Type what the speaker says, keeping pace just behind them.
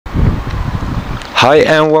Hi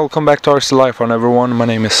and welcome back to RCLifeOn everyone. My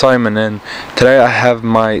name is Simon and today I have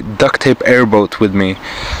my duct tape airboat with me.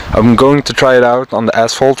 I'm going to try it out on the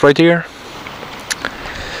asphalt right here.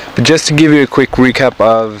 But just to give you a quick recap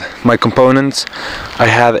of my components, I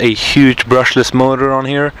have a huge brushless motor on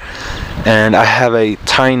here and I have a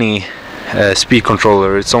tiny speed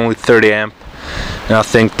controller. It's only 30 amp and I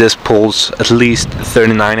think this pulls at least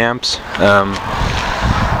 39 amps.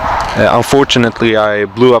 Unfortunately I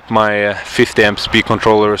blew up my 50 amp speed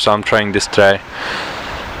controller, so I'm trying this today.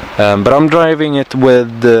 But I'm driving it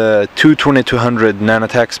with two 2200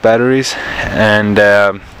 Nanotax batteries, and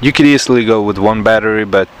you could easily go with one battery,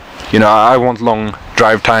 but you know, I want long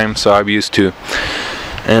drive time, so I'm used to.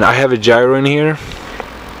 And I have a gyro in here,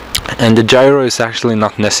 and the gyro is actually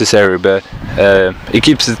not necessary, but it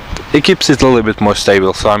keeps it a little bit more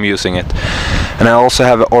stable, so I'm using it. And I also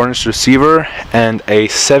have an orange receiver and a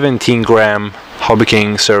 17 gram Hobby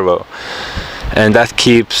King servo, and that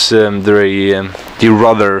keeps the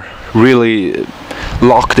rudder really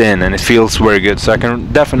locked in and it feels very good, so I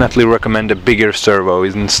can definitely recommend a bigger servo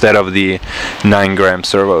instead of the 9 gram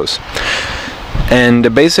servos.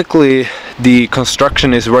 And basically the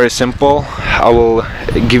construction is very simple. I will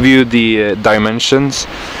give you the dimensions,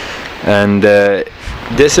 and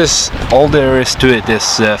this is all there is to it,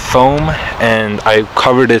 is foam, and I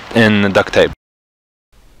covered it in duct tape.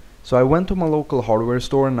 So I went to my local hardware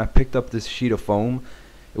store and I picked up this sheet of foam.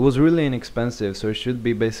 It was really inexpensive, so it should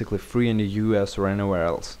be basically free in the US or anywhere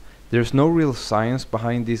else. There's no real science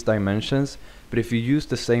behind these dimensions, but if you use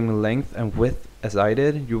the same length and width as I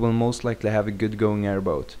did, you will most likely have a good going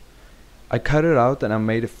airboat. I cut it out and I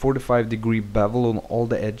made a 45-degree bevel on all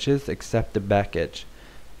the edges except the back edge.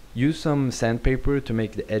 Use some sandpaper to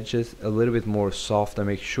make the edges a little bit more soft, and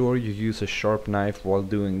make sure you use a sharp knife while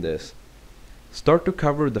doing this. Start to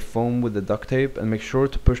cover the foam with the duct tape and make sure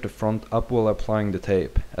to push the front up while applying the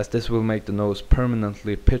tape, as this will make the nose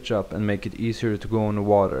permanently pitch up and make it easier to go on the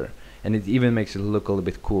water, and it even makes it look a little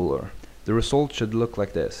bit cooler. The result should look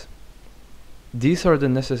like this. These are the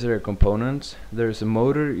necessary components. There is a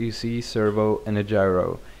motor, EC, servo and a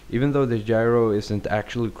gyro. Even though the gyro isn't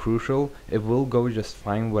actually crucial, it will go just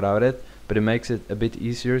fine without it, but it makes it a bit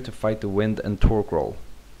easier to fight the wind and torque roll.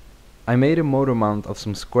 I made a motor mount of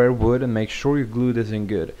some square wood, and make sure you glue this in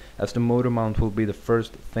good, as the motor mount will be the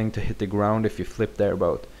first thing to hit the ground if you flip the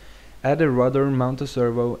airboat. Add a rudder, mount a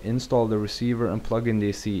servo, install the receiver and plug in the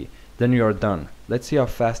AC. Then you are done. Let's see how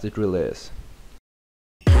fast it really is.